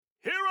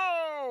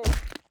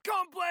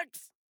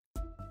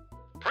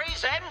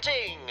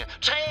Presenting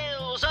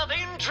Tales of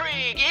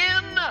Intrigue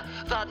in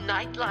the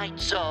Nightlight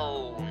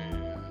Zone.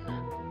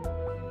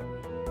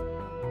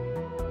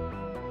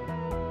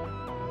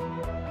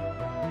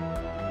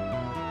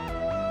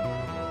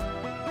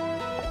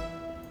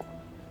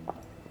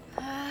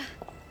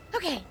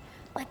 Okay,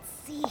 let's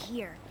see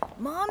here.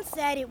 Mom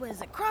said it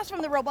was across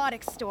from the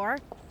robotics store.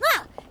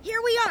 Ah, here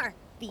we are,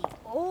 the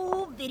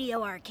old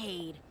video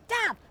arcade.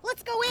 Dab,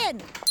 let's go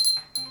in.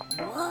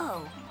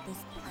 Whoa, this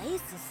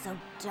place is so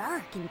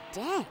dark and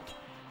dank.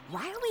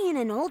 Why are we in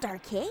an old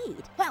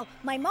arcade? Well,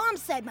 my mom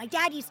said my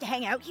dad used to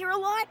hang out here a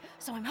lot,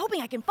 so I'm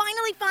hoping I can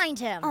finally find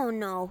him. Oh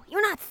no,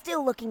 you're not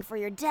still looking for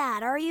your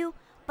dad, are you?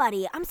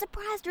 Buddy, I'm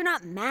surprised you're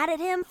not mad at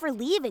him for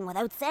leaving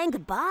without saying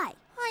goodbye.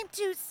 I'm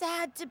too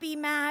sad to be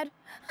mad.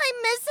 I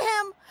miss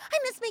him. I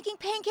miss making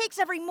pancakes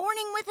every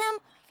morning with him.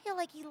 I feel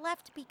like he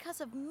left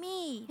because of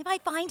me. If I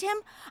find him,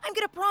 I'm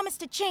gonna promise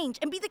to change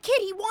and be the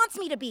kid he wants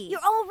me to be. You're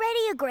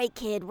already a great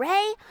kid,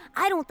 Ray.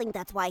 I don't think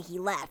that's why he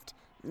left.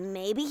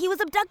 Maybe he was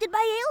abducted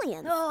by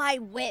aliens. Oh, I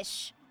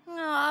wish.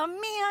 Oh,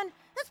 man.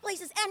 This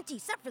place is empty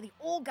except for the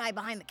old guy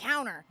behind the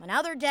counter.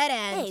 Another dead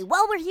end. Hey,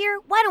 while we're here,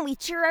 why don't we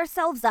cheer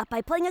ourselves up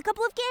by playing a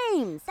couple of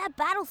games? That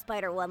Battle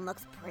Spider one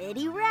looks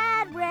pretty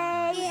rad,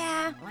 Ray.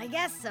 Yeah, I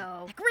guess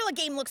so. The gorilla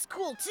game looks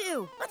cool,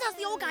 too. Let's ask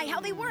the old guy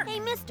how they work. Hey,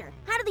 mister,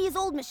 how do these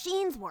old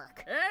machines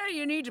work?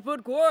 You need to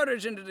put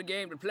quarters into the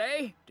game to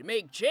play. To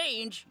make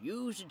change,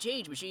 use the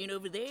change machine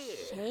over there.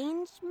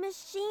 Change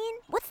machine?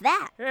 What's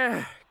that?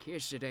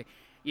 Kiss it.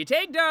 You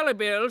take dollar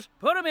bills,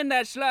 put them in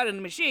that slot in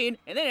the machine,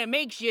 and then it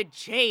makes you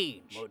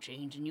change. More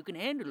change than you can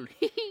handle.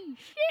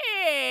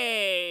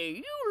 Say,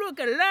 you look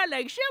a lot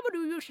like someone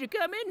who used to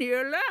come in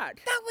here a lot.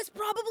 That was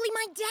probably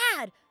my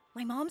dad.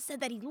 My mom said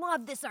that he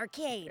loved this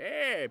arcade.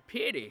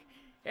 Pity.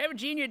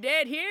 Haven't seen your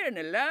dad here in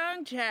a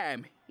long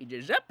time. He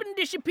just up and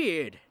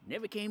disappeared.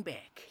 Never came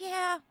back.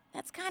 Yeah,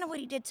 that's kind of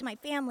what he did to my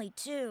family,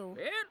 too.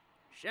 Well,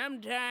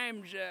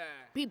 sometimes,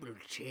 people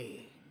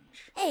change.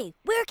 Hey,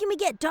 where can we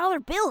get dollar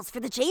bills for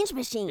the change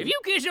machine? If you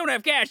kids don't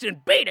have cash, then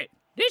beat it.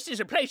 This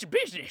is a place of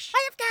business.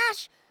 I have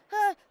cash.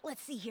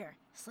 Let's see here.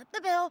 Slip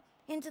the bill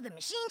into the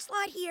machine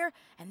slot here,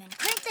 and then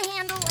crank the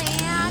handle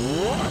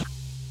and...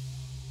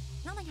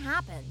 Nothing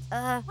happened.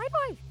 Why do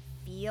I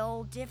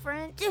feel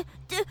different?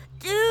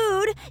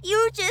 Dude,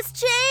 you just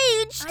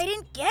changed. I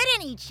didn't get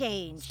any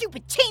change.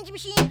 Stupid change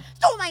machine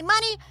stole my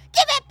money.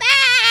 Give it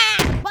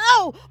back!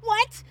 Whoa,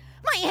 what?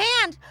 My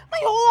hand! My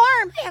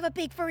whole arm! I have a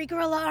big furry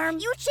gorilla arm.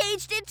 You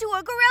changed into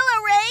a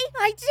gorilla, Ray!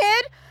 I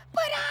did?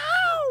 But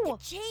how?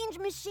 The change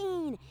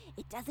machine.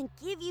 It doesn't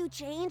give you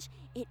change,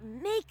 it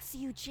makes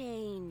you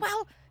change.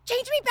 Well,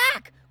 change me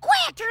back!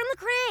 Quick! Turn the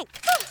crank!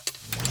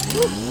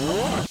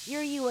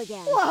 You're you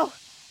again. Whoa,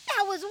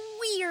 that was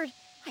weird.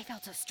 I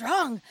felt so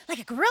strong, like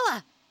a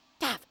gorilla.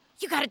 Daff,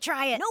 you gotta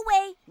try it. No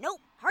way.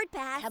 Nope. Hard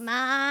pass. Come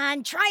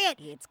on, try it.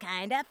 It's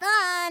kinda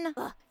fun.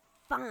 Ugh,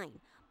 fine.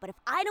 But if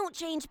I don't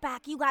change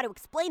back, you gotta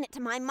explain it to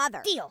my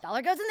mother. Deal.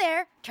 Dollar goes in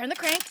there, turn the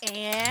crank,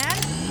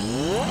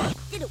 and...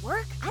 Did it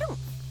work? I don't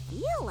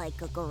feel like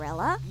a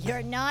gorilla.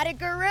 You're not a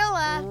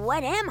gorilla.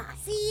 What am I?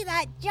 See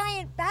that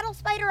giant battle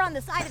spider on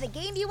the side of the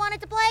game you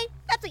wanted to play?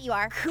 That's what you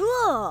are.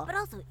 Cool. But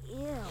also,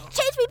 ew.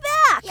 Change me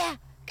back! Yeah,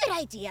 good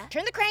idea.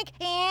 Turn the crank,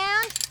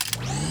 and...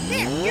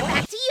 There, you're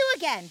back to you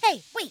again.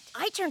 Hey, wait,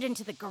 I turned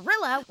into the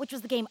gorilla, which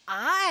was the game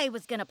I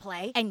was gonna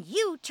play, and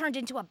you turned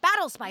into a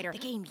battle spider, the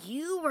game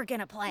you were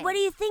gonna play. What are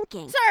you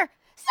thinking? Sir!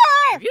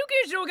 If you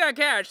kids don't got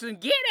cash, then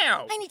get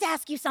out! I need to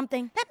ask you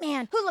something. That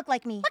man who looked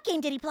like me, what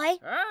game did he play?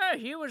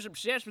 He was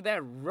obsessed with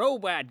that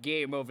robot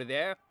game over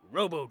there.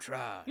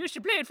 Robotron. Used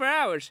to play it for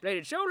hours. Played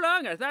it so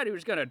long I thought he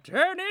was gonna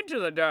turn into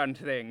the darn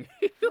thing.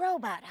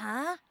 Robot,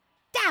 huh?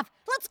 Daff,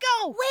 let's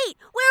go! Wait,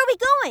 where are we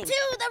going?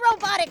 To the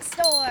robotics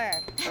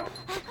store!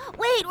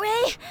 Wait,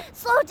 Ray!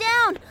 Slow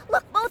down!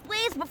 Look both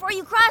ways before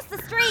you cross the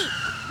street!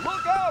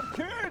 Look out,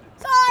 kid!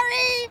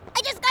 Sorry!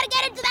 I just gotta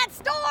get into that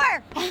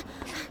store!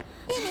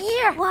 In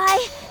here!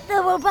 Why the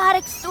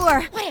robotics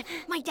store? What if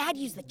my dad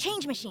used the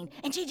change machine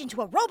and changed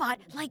into a robot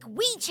like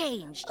we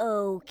changed?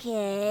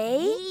 Okay.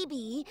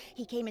 Maybe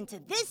he came into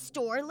this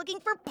store looking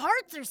for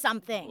parts or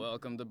something.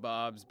 Welcome to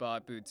Bob's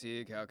Bot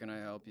Boutique. How can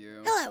I help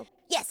you? Hello.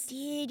 Yes.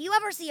 Did you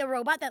ever see a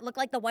robot that looked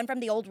like the one from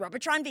the old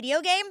Robotron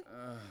video game?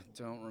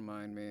 Don't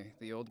remind me.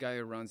 The old guy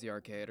who runs the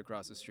arcade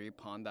across the street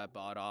pawned that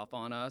bot off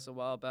on us a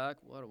while back.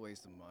 What a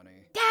waste of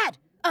money. Dad!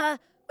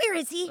 Where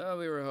is he?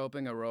 We were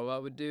hoping a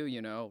robot would do,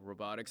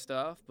 robotic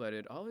stuff, but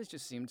it always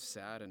just seemed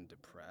sad and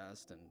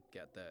depressed, and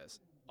get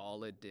this,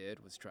 all it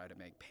did was try to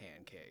make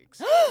pancakes.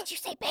 Did you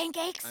say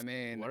pancakes? I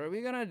mean, what are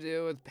we gonna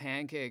do with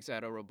pancakes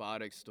at a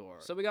robotics store?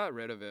 So we got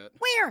rid of it.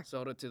 Where?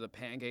 Sold it to the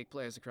pancake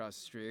place across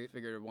the street.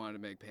 Figured it wanted to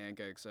make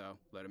pancakes, so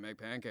let it make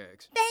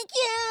pancakes. Thank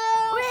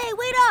you! Ray,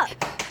 wait up!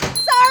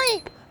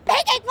 Sorry!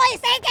 Pancake place!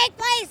 Pancake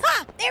place!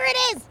 Ha! There it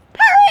is!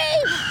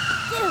 Hurry!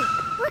 Dude,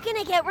 we're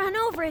gonna get run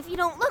over if you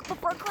don't look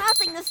before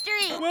crossing the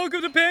street.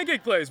 Welcome to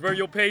Pancake Place, where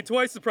you'll pay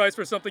twice the price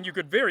for something you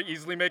could very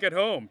easily make at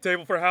home.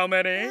 Table for how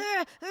many?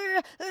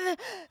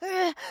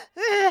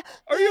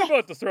 Are you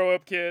about to throw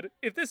up, kid.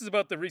 If this is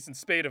about the recent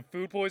spate of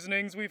food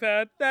poisonings we've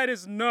had, that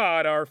is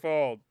not our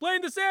fault.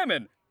 Blame the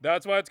salmon.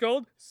 That's why it's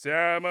called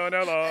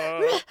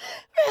Salmonella.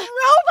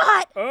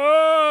 Robot!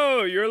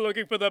 Oh, you're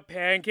looking for the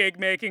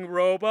pancake-making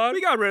robot?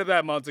 We got rid of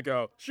that months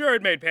ago. Sure,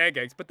 it made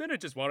pancakes, but then it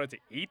just wanted to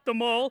eat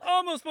them all.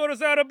 Almost put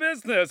us out of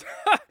business.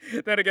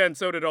 Then again,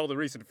 so did all the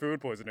recent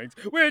food poisonings,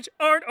 which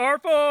aren't our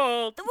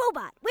fault. The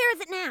robot, where is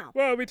it now?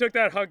 Well, we took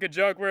that hunk of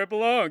junk where it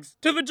belongs.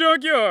 To the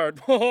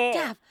junkyard.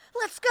 Dav,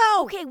 let's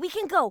go! Okay, we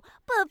can go,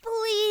 but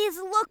please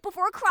look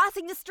before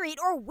crossing the street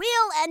or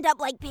we'll end up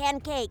like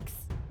pancakes.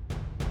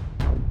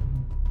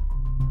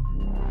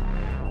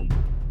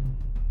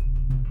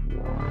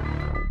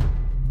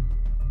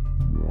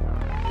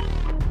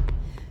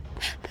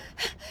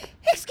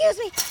 Excuse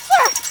me,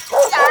 sir!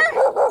 Sir!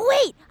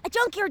 Wait, a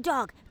junkyard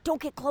dog.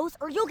 Don't get close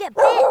or you'll get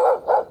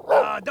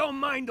bit. Don't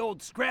mind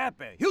old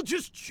Scrapper. He'll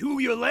just chew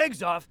your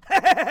legs off.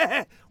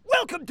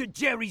 Welcome to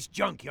Jerry's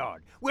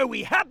Junkyard, where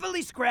we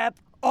happily scrap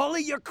all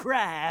of your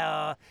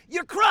crud.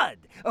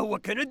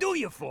 What can I do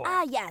you for?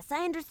 Yes,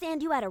 I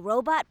understand you had a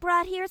robot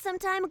brought here some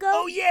time ago.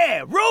 Oh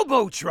yeah,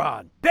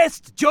 Robotron.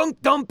 Best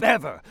junk dump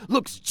ever.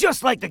 Looks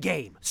just like the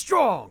game.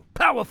 Strong,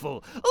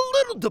 powerful, a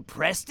little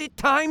depressed at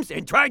times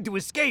and tried to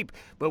escape.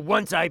 But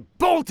once I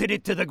bolted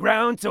it to the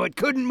ground so it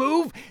couldn't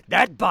move,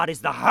 that bot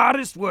is the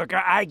hardest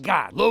worker I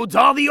got. Loads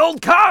all the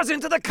old cars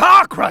into the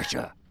car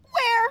crusher.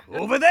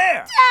 Where? Over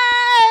there.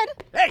 Dad!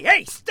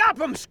 Hey, stop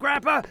him,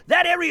 Scrapper.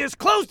 That area's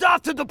closed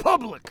off to the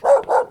public.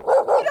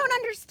 You don't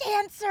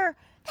understand, sir.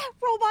 That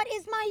robot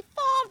is my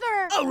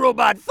father. A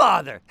robot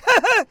father.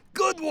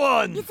 Good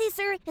one. You see,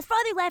 sir, his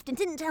father left and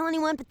didn't tell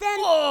anyone, but then...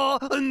 Oh,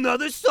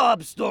 another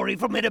sob story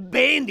from an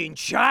abandoned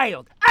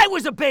child. I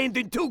was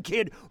abandoned too,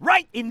 kid,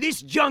 right in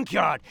this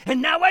junkyard,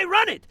 and now I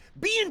run it.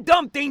 Being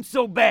dumped ain't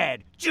so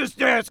bad.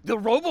 Just ask the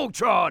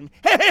Robotron.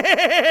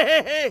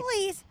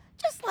 Please,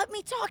 just let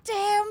me talk to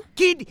him.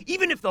 Kid,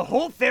 even if the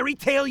whole fairy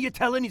tale you're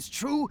telling is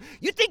true,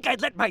 you think I'd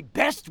let my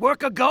best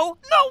worker go?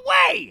 No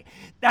way!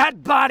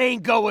 That bot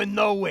ain't going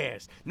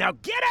nowheres. Now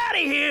get out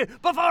of here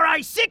before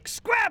I sick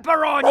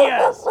Scrapper on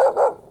yas!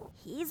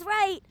 He's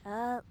right.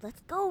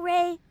 Let's go,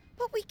 Ray.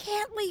 But we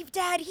can't leave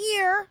Dad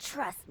here.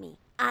 Trust me,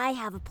 I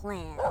have a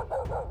plan.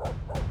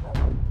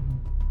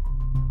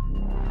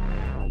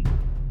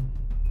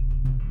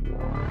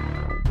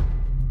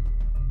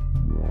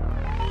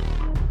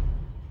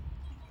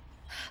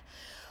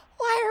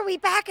 Why are we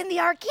back in the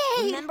arcade?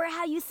 Remember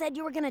how you said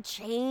you were gonna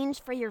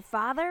change for your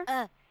father?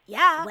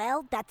 Yeah.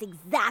 Well, that's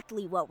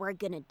exactly what we're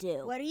gonna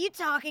do. What are you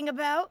talking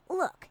about?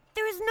 Look,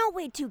 there is no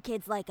way two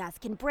kids like us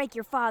can break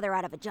your father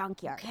out of a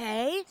junkyard.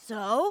 Okay,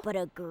 so? But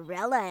a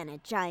gorilla and a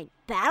giant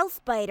battle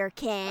spider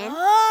can.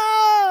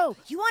 Oh!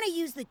 You want to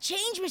use the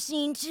change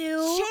machine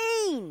to...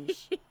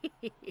 Change!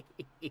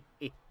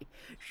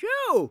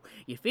 So,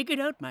 you figured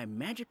out my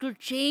magical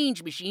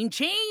change machine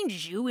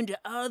changes you into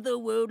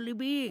otherworldly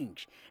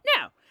beings.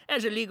 Now,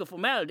 as a legal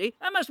formality,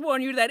 I must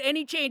warn you that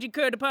any change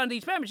incurred upon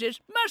these premises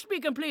must be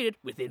completed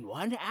within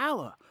 1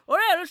 hour, or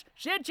else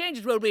said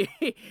changes will be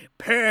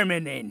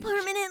permanent.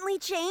 Permanently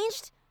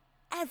changed?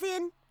 As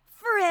in,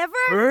 forever?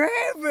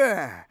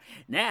 Forever!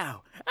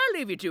 Now, I'll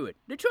leave you to it.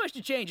 The choice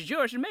to change is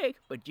yours to make,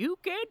 but you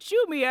can't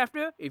sue me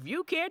after if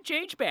you can't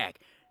change back.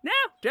 Now,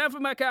 time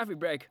for my coffee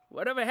break.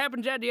 Whatever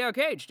happens at the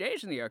arcade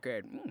stays in the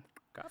arcade.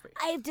 Coffee.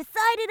 I have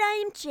decided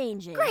I am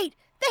changing. Great!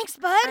 Thanks,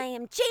 bud! I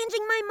am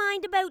changing my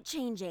mind about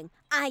changing.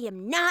 I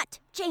am not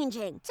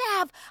changing.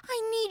 Dav,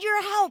 I need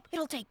your help.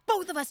 It'll take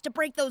both of us to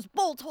break those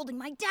bolts holding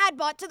my dad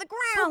bot to the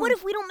ground. But what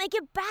if we don't make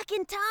it back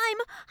in time?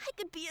 I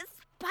could be a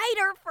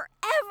spider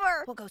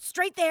forever. We'll go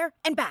straight there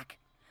and back.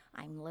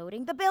 I'm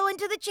loading the bill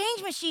into the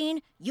change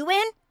machine. You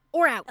in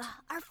or out?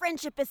 Our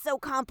friendship is so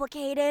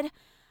complicated.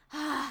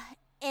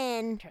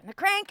 In. Turn the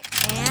crank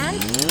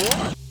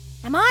and...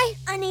 Am I?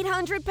 An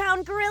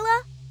 800-pound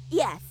gorilla?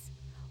 Yes.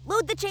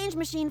 Load the change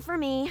machine for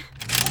me.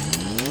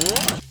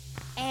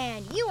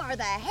 And you are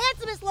the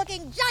handsomest looking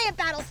giant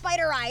battle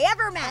spider I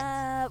ever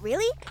met.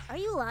 Really? Are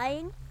you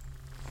lying?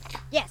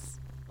 Yes.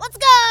 Let's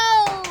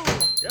go!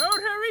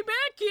 Don't hurry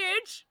back,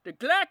 kids. The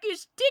clock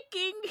is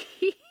ticking.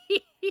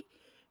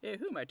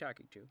 Who am I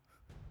talking to?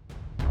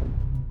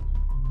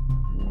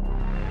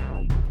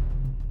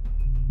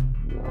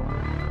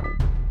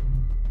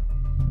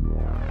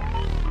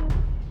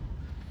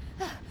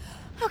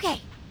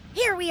 Okay,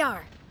 here we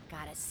are.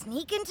 Gotta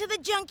sneak into the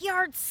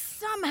junkyard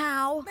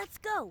somehow. Let's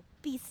go.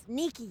 Be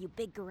sneaky, you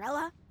big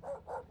gorilla.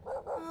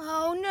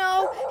 Oh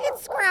no,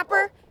 it's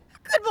Scrapper.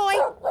 Good boy.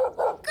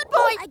 Good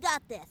boy. I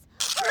got this.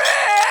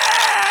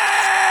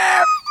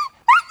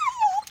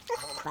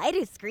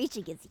 Spider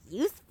screeching is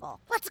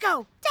useful. Let's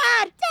go.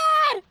 Dad!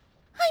 Dad!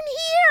 I'm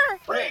here!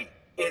 Ray,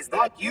 is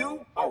that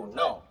you? Oh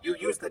no, you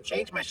used the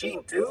change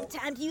machine too?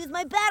 Time to use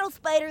my battle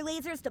spider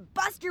lasers to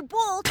bust your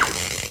bolt.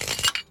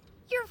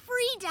 You're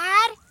free,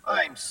 Dad.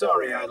 I'm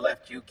sorry I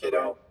left you,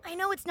 kiddo. I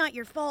know it's not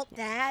your fault,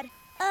 Dad.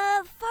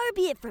 Far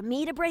be it from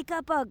me to break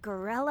up a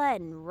gorilla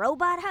and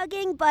robot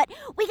hugging, but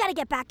we gotta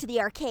get back to the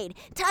arcade.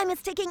 Time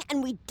is ticking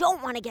and we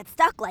don't want to get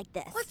stuck like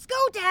this. Let's go,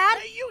 Dad.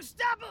 Hey, you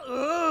stop!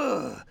 Ugh.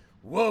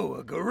 Whoa,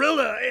 a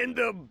gorilla and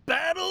a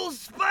battle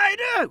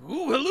spider?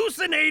 Ooh,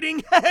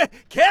 hallucinating.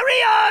 Carry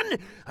on!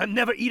 I'm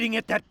never eating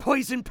at that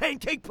poison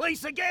pancake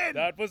place again.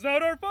 That was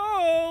not our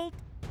fault.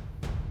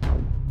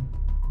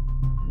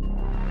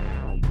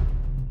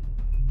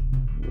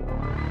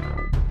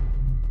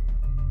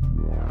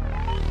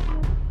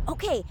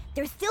 Okay,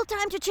 there's still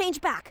time to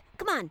change back.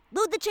 Come on,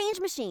 load the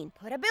change machine.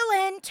 Put a bill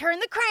in, turn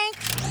the crank.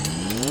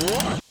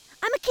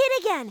 I'm a kid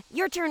again.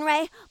 Your turn,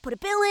 Ray. Put a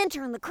bill in,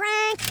 turn the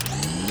crank.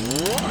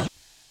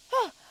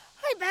 Oh,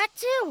 I'm back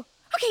too.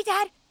 Okay,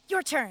 Dad,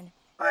 your turn.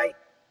 I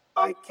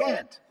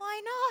can't.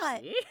 Why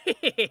not?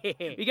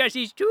 Because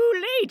he's too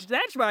late,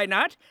 that's why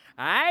not.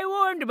 I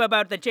warned him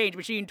about the change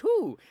machine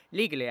too.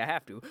 Legally I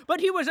have to,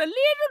 but he was a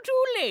little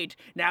too late.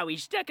 Now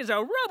he's stuck as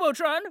a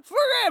Robotron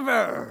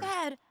forever.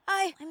 Dad,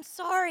 I'm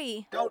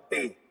sorry. Don't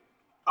be.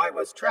 I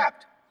was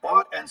trapped,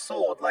 bought and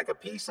sold like a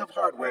piece of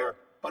hardware.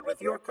 But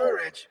with your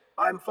courage,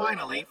 I'm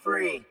finally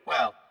free.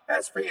 Well,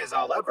 as free as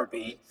I'll ever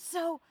be.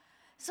 So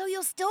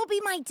you'll still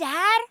be my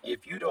dad?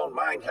 If you don't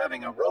mind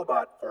having a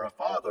robot for a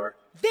father.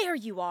 There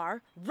you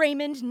are,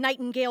 Raymond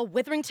Nightingale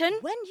Witherington.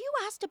 When you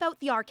asked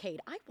about the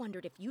arcade, I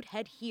wondered if you'd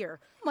head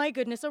here. My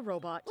goodness, a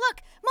robot.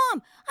 Look,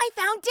 Mom, I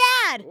found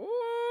Dad.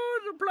 Oh,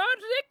 the plot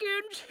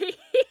thickens.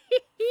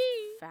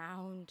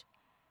 Found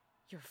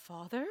your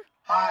father?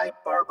 Hi,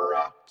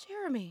 Barbara.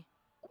 Jeremy,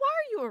 why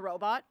are you a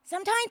robot?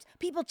 Sometimes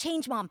people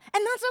change, Mom,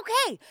 and that's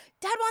okay.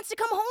 Dad wants to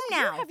come home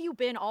now. Where have you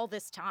been all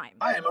this time?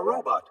 I am a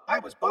robot. I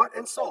was bought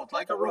and sold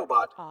like a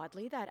robot.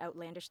 Oddly, that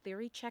outlandish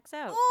theory checks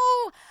out.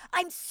 Oh,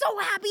 I'm so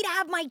happy to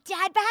have my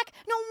dad back,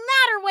 no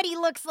matter what he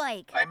looks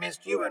like. I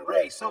missed you and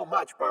Ray so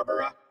much,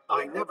 Barbara.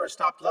 I never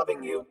stopped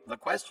loving you. The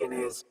question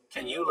is,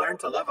 can you learn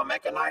to love a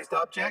mechanized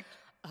object?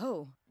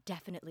 Oh,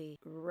 definitely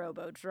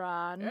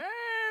Robotron.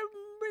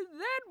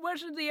 That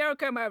wasn't the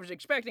outcome I was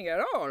expecting at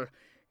all.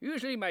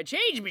 Usually my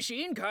change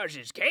machine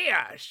causes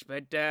chaos,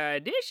 but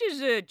this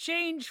is a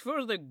change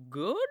for the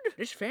good?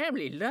 This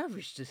family love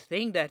is the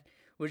thing that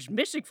was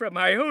missing from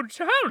my own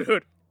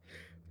childhood.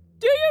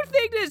 Do you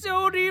think this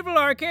old evil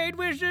arcade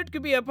wizard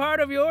could be a part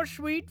of your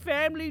sweet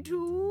family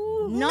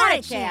too? Not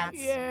a chance.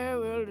 Yeah,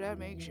 well, that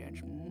makes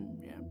sense.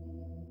 Yeah.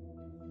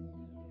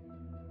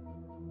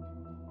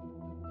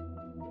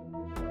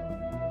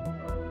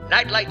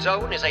 Nightlight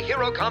Zone is a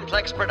Hero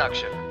Complex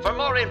production. For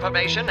more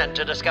information and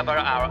to discover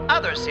our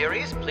other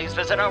series, please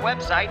visit our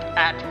website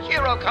at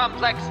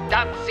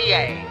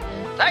herocomplex.ca.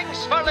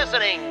 Thanks for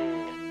listening.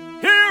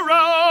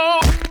 Hero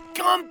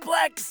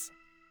Complex!